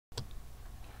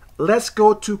Let's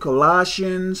go to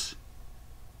Colossians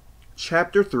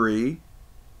chapter 3,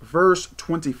 verse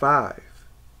 25.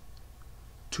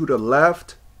 To the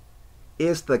left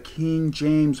is the King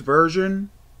James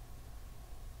Version.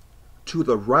 To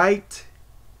the right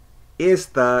is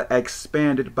the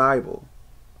Expanded Bible.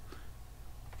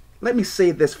 Let me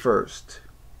say this first.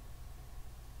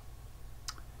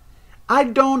 I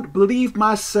don't believe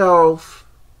myself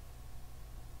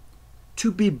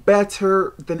to be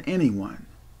better than anyone.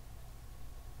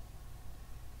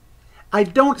 I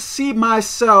don't see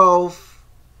myself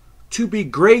to be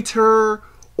greater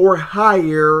or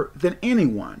higher than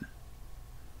anyone.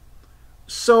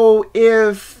 So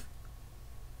if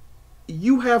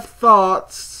you have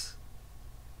thoughts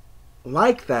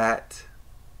like that,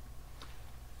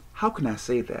 how can I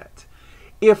say that?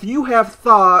 If you have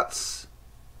thoughts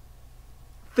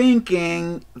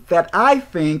thinking that I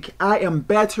think I am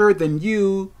better than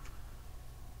you,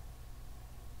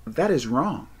 that is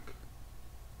wrong.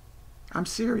 I'm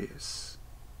serious.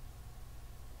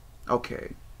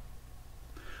 Okay.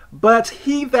 But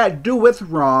he that doeth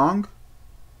wrong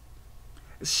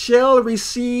shall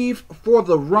receive for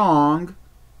the wrong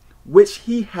which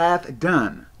he hath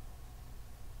done.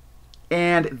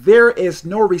 And there is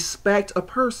no respect of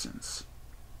persons.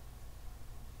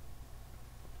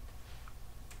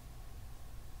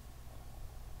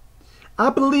 I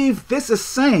believe this is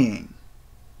saying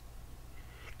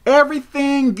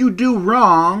everything you do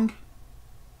wrong,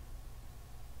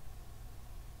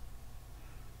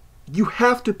 you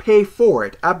have to pay for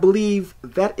it. I believe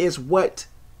that is what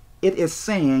it is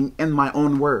saying in my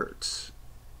own words.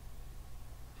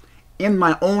 In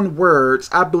my own words,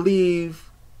 I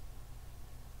believe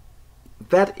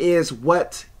that is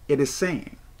what it is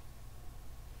saying.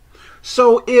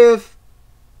 So if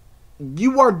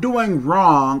you are doing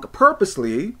wrong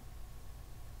purposely,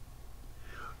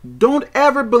 don't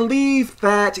ever believe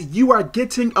that you are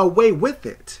getting away with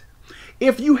it.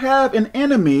 If you have an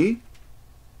enemy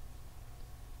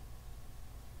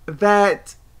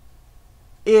that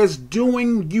is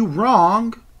doing you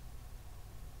wrong,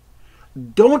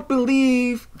 don't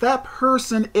believe that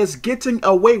person is getting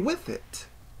away with it.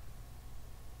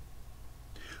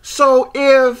 So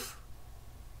if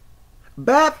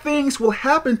bad things will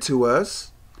happen to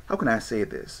us, how can I say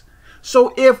this?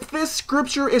 So if this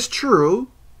scripture is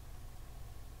true,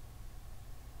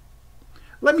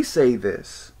 let me say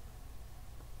this.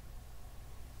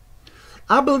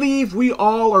 I believe we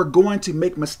all are going to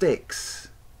make mistakes.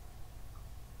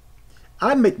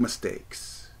 I make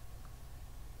mistakes.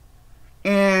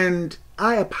 And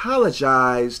I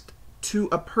apologized to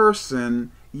a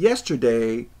person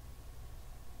yesterday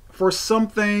for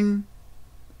something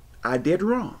I did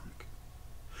wrong.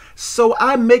 So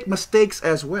I make mistakes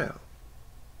as well.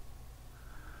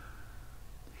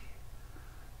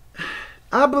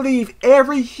 I believe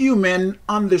every human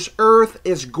on this earth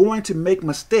is going to make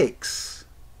mistakes.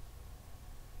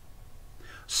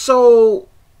 So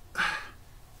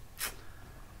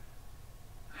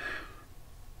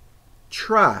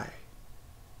try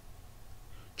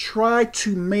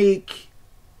to make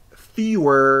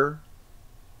fewer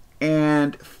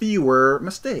and fewer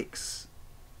mistakes.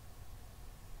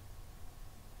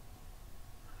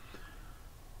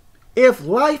 If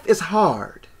life is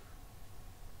hard,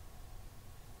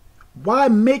 why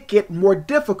make it more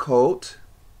difficult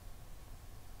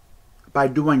by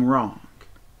doing wrong?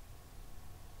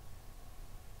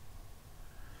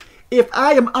 If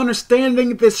I am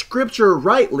understanding this scripture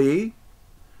rightly,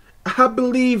 I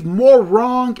believe more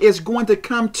wrong is going to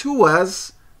come to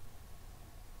us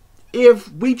if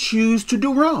we choose to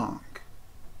do wrong.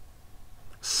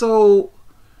 So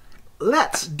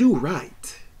let's do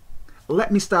right.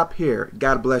 Let me stop here.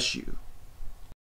 God bless you.